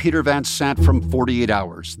 I'm Peter Van Sant from 48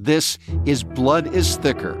 Hours. This is Blood is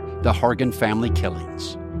Thicker The Hargan Family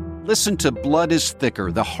Killings. Listen to Blood is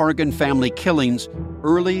Thicker, The Hargan Family Killings,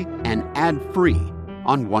 early and ad-free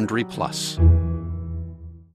on Wondery Plus.